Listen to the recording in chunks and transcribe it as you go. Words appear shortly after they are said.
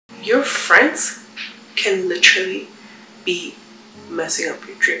Your friends can literally be messing up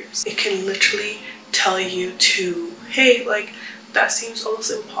your dreams. It can literally tell you to, hey, like, that seems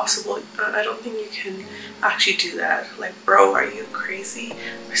almost impossible. I don't think you can actually do that. Like, bro, are you crazy?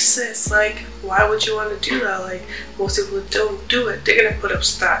 Or sis, like, why would you want to do that? Like, most people don't do it. They're gonna put up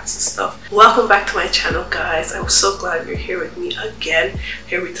stats and stuff. Welcome back to my channel, guys. I'm so glad you're here with me again.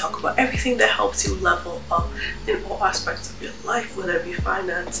 Here we talk about everything that helps you level up in all aspects of your life, whether it be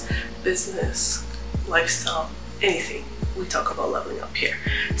finance, business, lifestyle, anything. We talk about leveling up here.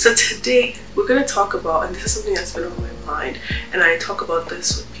 So today we're going to talk about, and this is something that's been on my mind, and I talk about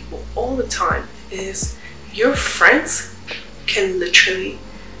this with people all the time, is your friends can literally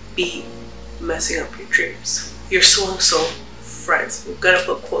be messing up your dreams. Your so-and-so friends. We're going to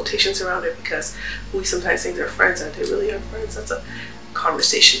put quotations around it because we sometimes think they're friends. Are they really our friends? That's a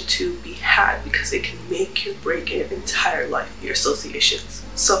conversation to be had because it can make or break your entire life, your associations.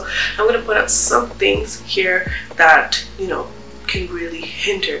 So I'm going to put out some things here that, you know, can really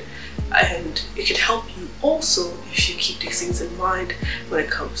hinder, and it can help you also if you keep these things in mind when it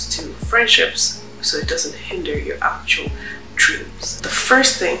comes to friendships, so it doesn't hinder your actual dreams. The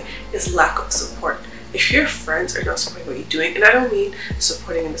first thing is lack of support. If your friends are not supporting what you're doing, and I don't mean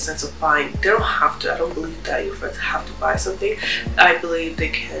supporting in the sense of buying, they don't have to. I don't believe that your friends have to buy something. I believe they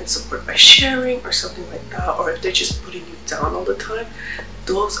can support by sharing or something like that, or if they're just putting you down all the time.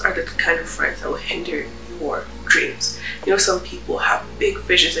 Those are the kind of friends that will hinder your dreams. You know, some people have big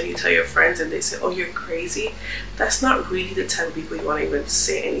visions and you tell your friends and they say, oh, you're crazy. That's not really the type of people you want to even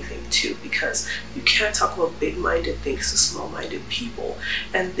say anything to, because you can't talk about big-minded things to small-minded people,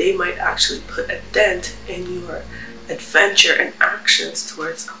 and they might actually put a dent in your adventure and actions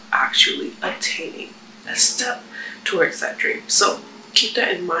towards actually attaining a step towards that dream. So keep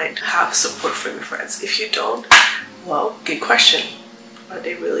that in mind. Have support from your friends. If you don't, well, good question. Are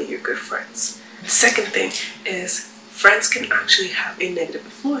they really your good friends? The second thing is friends can actually have a negative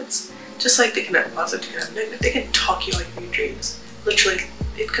influence. Just like they can have positive, they can have negative. They can talk you out of your dreams. Literally,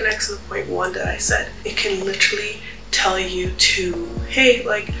 it connects to the point one that I said. It can literally tell you to, hey,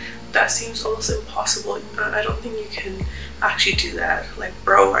 like, that seems almost impossible. I don't think you can actually do that. Like,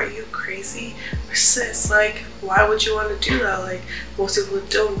 bro, are you crazy? Or sis, like, why would you want to do that? Like, most people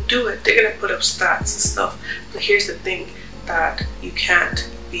don't do it. They're gonna put up stats and stuff. But here's the thing, that you can't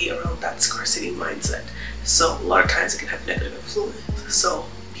be around that scarcity mindset. So a lot of times it can have negative influence. So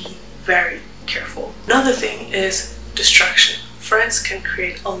be very careful. Another thing is distraction. Friends can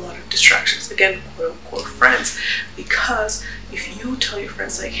create a lot of distractions. Again, quote unquote friends, because if you tell your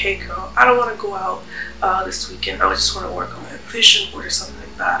friends like, hey girl, I don't want to go out this weekend, I just want to work on my vision board or something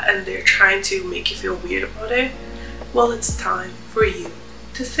like that, and they're trying to make you feel weird about it, well, it's time for you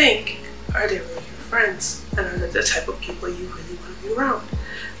to think, are they really friends, and are they the type of people you really want to be around,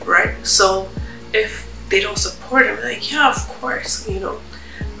 right? So if they don't support him, like, yeah, of course, you know.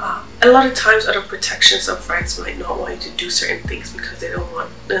 A lot of times out of protection, some friends might not want you to do certain things because they don't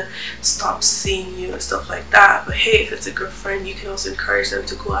want to stop seeing you and stuff like that. But hey, if it's a good friend, you can also encourage them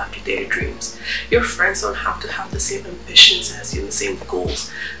to go after their dreams. Your friends don't have to have the same ambitions as you, the same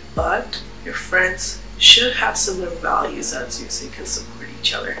goals, but your friends should have similar values as you, so you can support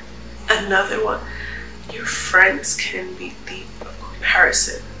each other. Another one, your friends can be deep of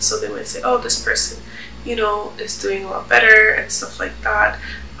comparison. So they might say, oh, this person, you know, is doing a lot better and stuff like that.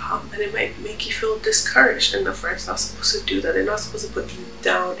 And it might make you feel discouraged, and the friend's not supposed to do that. They're not supposed to put you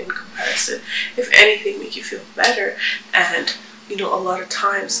down in comparison. If anything, make you feel better. And, you know, a lot of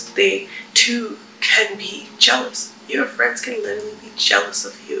times they too can be jealous. Your friends can literally be jealous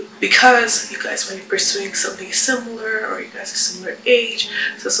of you because you guys might be pursuing something similar, or you guys are similar age.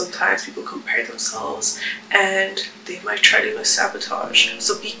 So sometimes people compare themselves and they might try to even sabotage.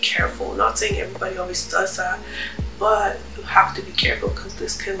 So be careful. Not saying everybody always does that, but you have to be careful because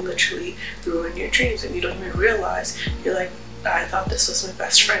this can literally ruin your dreams and you don't even realize. You're like, I thought this was my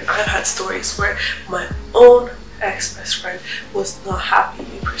best friend. I've had stories where my own ex-best friend was not happy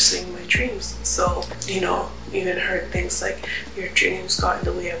me pursuing my dreams. So, you know, even heard things like your dreams got in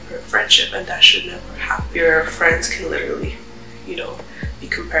the way of your friendship, and that should never happen. Your friends can literally, you know, be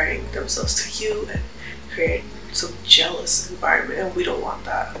comparing themselves to you and create some jealous environment, and we don't want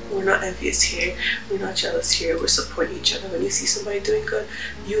that. We're not envious here, we're not jealous here, we're supporting each other. When you see somebody doing good,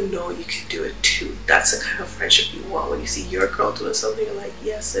 you know you can do it too. That's the kind of friendship you want. When you see your girl doing something, you're like,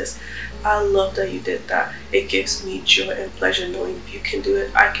 yes sis, I love that you did that. It gives me joy and pleasure knowing if you can do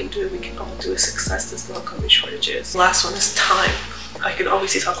it, I can do it, we can all do it. Success does not come in shortages. Last one is time. I can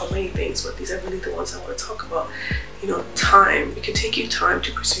obviously talk about many things, but these are really the ones I want to talk about. You know, time. It can take you time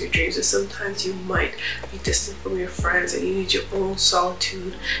to pursue your dreams, and sometimes you might be distant from your friends and you need your own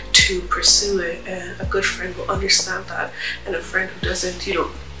solitude to pursue it, and a good friend will understand that, and a friend who doesn't, you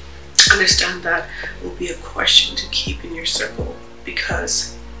know, understand that will be a question to keep in your circle,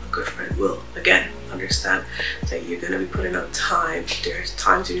 because a good friend will, again, understand that you're going to be putting out time. There's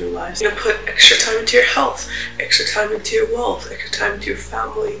times in your lives you're going to put extra time into your health, extra time into your wealth, extra time into your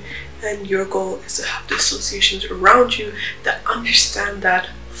family, and your goal is to have the associations around you that understand that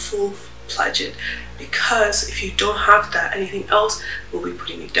full-fledged, because if you don't have that, anything else will be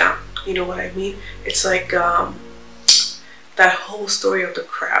putting you down. You know what I mean? It's like that whole story of the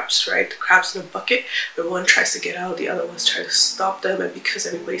crabs, right? The crabs in a bucket, where one tries to get out, the other one's trying to stop them, and because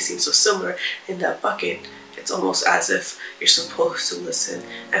everybody seems so similar in that bucket, it's almost as if you're supposed to listen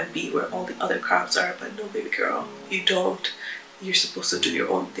and be where all the other crabs are. But no, baby girl, you don't. You're supposed to do your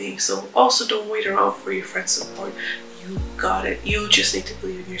own thing. So also don't wait around for your friends' support. You got it. You just need to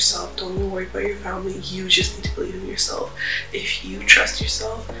believe in yourself. Don't even worry about your family. You just need to believe in yourself. If you trust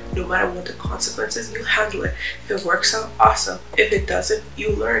yourself, no matter what the consequences, you'll handle it. If it works out, awesome. If it doesn't,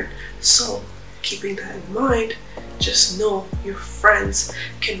 you learn. So keeping that in mind, just know your friends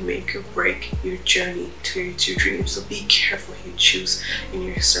can make or break your journey towards your dreams. So be careful who you choose in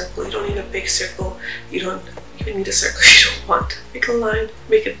your circle. You don't need a big circle. You don't even need a circle you don't want. Make a line,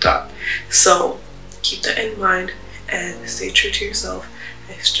 make a dot. So keep that in mind and stay true to yourself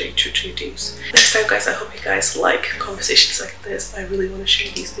and stay true to your dreams. Next time, guys, I hope you guys like conversations like this. I really want to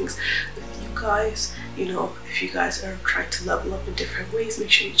share these things with you guys. You know, if you guys are trying to level up in different ways, make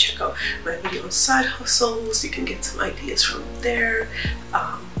sure you check out my video on side hustles. You can get some ideas from there.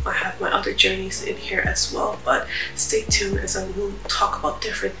 I have my other journeys in here as well, but stay tuned as I will talk about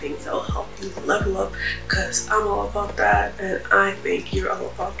different things that will help you level up, because I'm all about that and I think you're all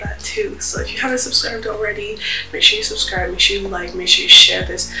about that too. So if you haven't subscribed already, make sure you subscribe, make sure you like, make sure you share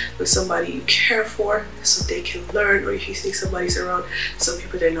this with somebody you care for so they can learn, or if you think somebody's around some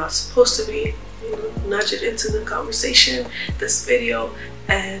people they're not supposed to be, you know, nudge it into the conversation, this video.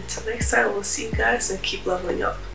 And till next time, we'll see you guys and keep leveling up.